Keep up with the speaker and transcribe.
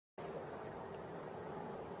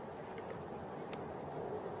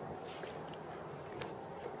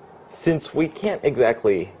Since we can't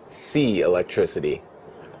exactly see electricity,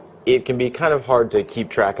 it can be kind of hard to keep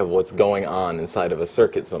track of what's going on inside of a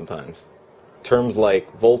circuit sometimes. Terms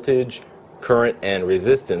like voltage, current, and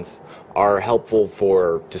resistance are helpful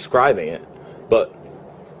for describing it, but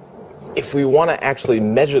if we want to actually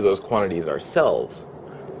measure those quantities ourselves,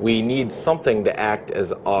 we need something to act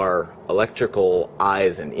as our electrical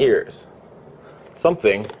eyes and ears.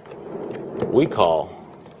 Something we call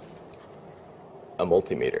a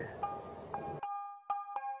multimeter.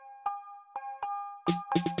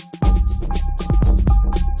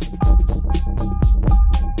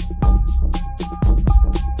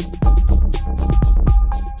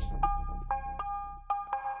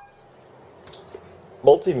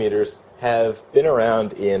 Multimeters have been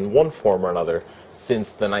around in one form or another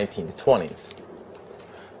since the 1920s.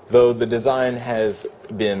 Though the design has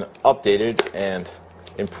been updated and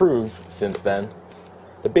improved since then,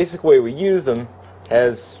 the basic way we use them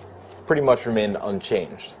has pretty much remained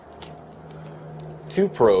unchanged. Two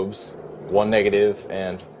probes, one negative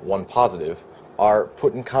and one positive, are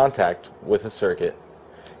put in contact with a circuit,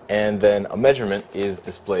 and then a measurement is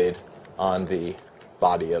displayed on the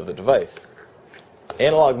body of the device.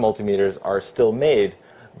 Analog multimeters are still made,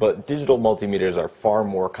 but digital multimeters are far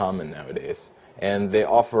more common nowadays, and they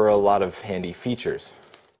offer a lot of handy features.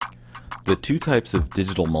 The two types of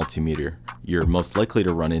digital multimeter you're most likely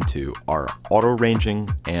to run into are auto-ranging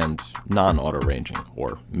and non-auto-ranging,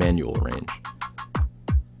 or manual range.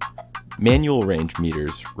 Manual range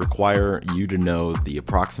meters require you to know the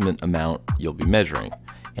approximate amount you'll be measuring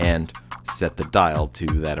and set the dial to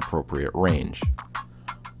that appropriate range.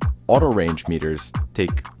 Auto-range meters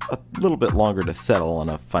take a little bit longer to settle on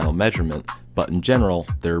a final measurement, but in general,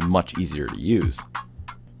 they're much easier to use.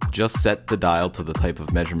 Just set the dial to the type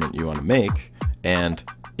of measurement you want to make, and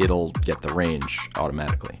it'll get the range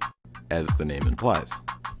automatically, as the name implies.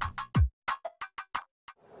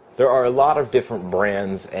 There are a lot of different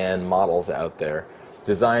brands and models out there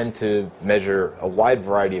designed to measure a wide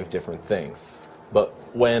variety of different things. But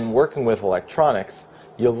when working with electronics,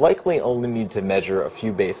 you'll likely only need to measure a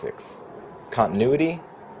few basics: continuity,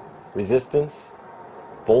 resistance,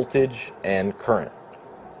 voltage, and current.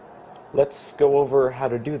 Let's go over how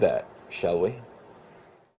to do that, shall we?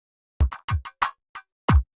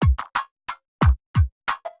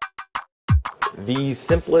 The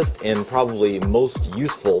simplest and probably most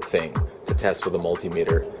useful thing to test with a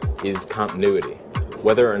multimeter is continuity,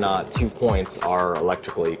 whether or not 2 points are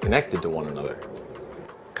electrically connected to one another.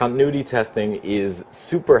 Continuity testing is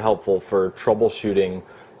super helpful for troubleshooting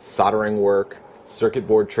soldering work, circuit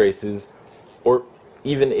board traces, or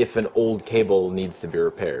even if an old cable needs to be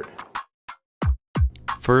repaired.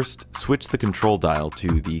 First, switch the control dial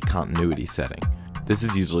to the continuity setting. This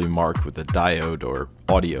is usually marked with a diode or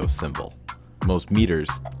audio symbol. Most meters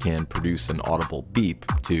can produce an audible beep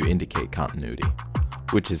to indicate continuity,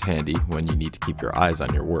 which is handy when you need to keep your eyes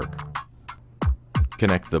on your work.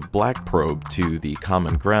 Connect the black probe to the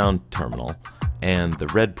common ground terminal and the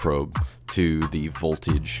red probe to the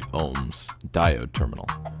voltage ohms diode terminal.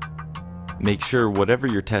 Make sure whatever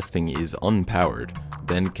you're testing is unpowered,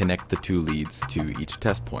 then connect the two leads to each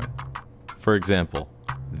test point. For example,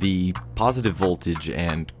 the positive voltage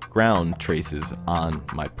and ground traces on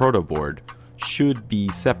my proto board should be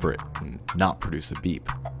separate and not produce a beep.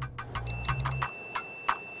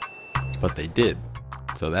 But they did,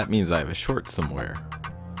 so that means I have a short somewhere.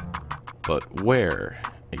 But where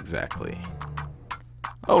exactly?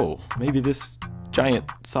 Oh, maybe this giant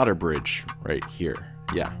solder bridge right here.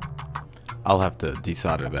 Yeah, I'll have to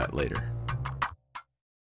desolder that later.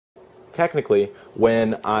 Technically,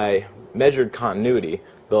 when I measured continuity,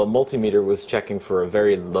 the multimeter was checking for a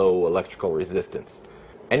very low electrical resistance.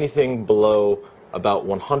 Anything below about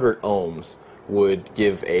 100 ohms would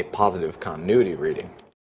give a positive continuity reading.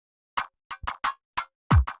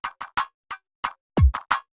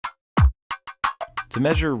 To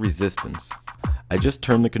measure resistance, I just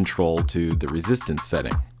turn the control to the resistance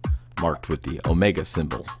setting, marked with the omega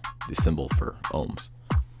symbol, the symbol for ohms.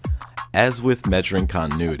 As with measuring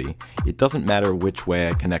continuity, it doesn't matter which way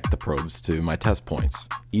I connect the probes to my test points.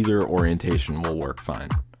 Either orientation will work fine.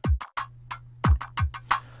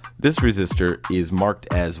 This resistor is marked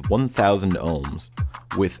as 1000 ohms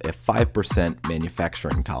with a 5%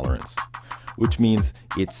 manufacturing tolerance, which means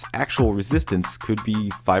its actual resistance could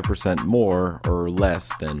be 5% more or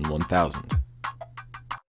less than 1000.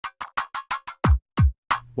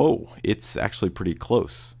 Whoa, it's actually pretty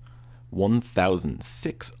close.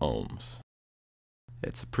 1006 ohms.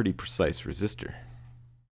 It's a pretty precise resistor.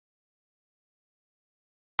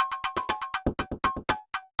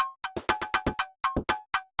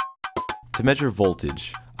 To measure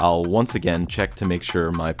voltage, I'll once again check to make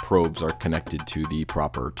sure my probes are connected to the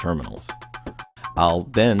proper terminals. I'll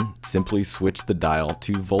then simply switch the dial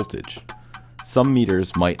to voltage. Some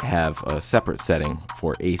meters might have a separate setting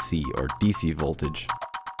for AC or DC voltage.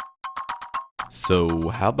 So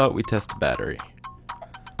how about we test a battery?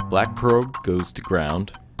 Black probe goes to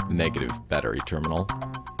ground, negative battery terminal,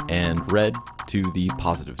 and red to the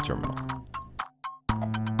positive terminal.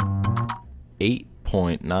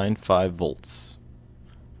 8.95 volts.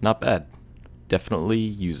 Not bad. Definitely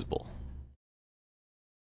usable.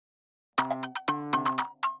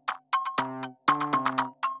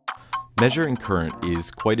 Measuring current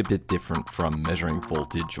is quite a bit different from measuring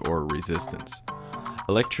voltage or resistance.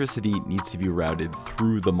 Electricity needs to be routed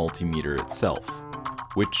through the multimeter itself,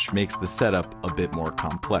 which makes the setup a bit more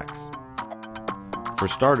complex. For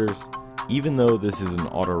starters, even though this is an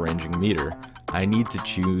auto-ranging meter, I need to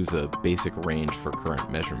choose a basic range for current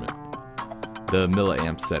measurement. The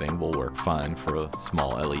milliamp setting will work fine for a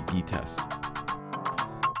small LED test.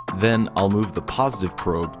 Then I'll move the positive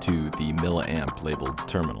probe to the milliamp labeled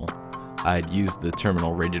terminal. I'd use the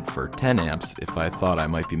terminal rated for 10 amps if I thought I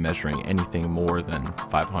might be measuring anything more than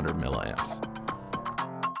 500 milliamps.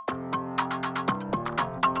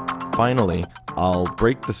 Finally, I'll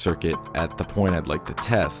break the circuit at the point I'd like to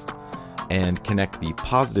test and connect the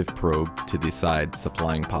positive probe to the side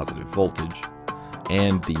supplying positive voltage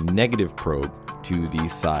and the negative probe to the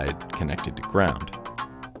side connected to ground.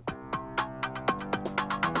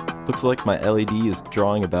 Looks like my LED is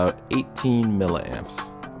drawing about 18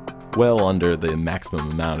 milliamps. Well under the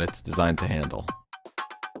maximum amount it's designed to handle.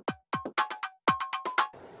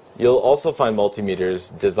 You'll also find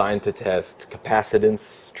multimeters designed to test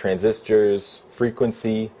capacitance, transistors,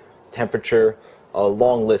 frequency, temperature, a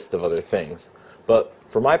long list of other things. But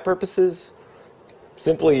for my purposes,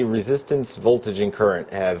 simply resistance, voltage, and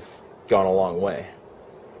current have gone a long way.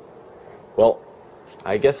 Well,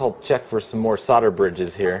 I guess I'll check for some more solder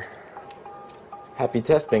bridges here. Happy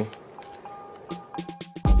testing.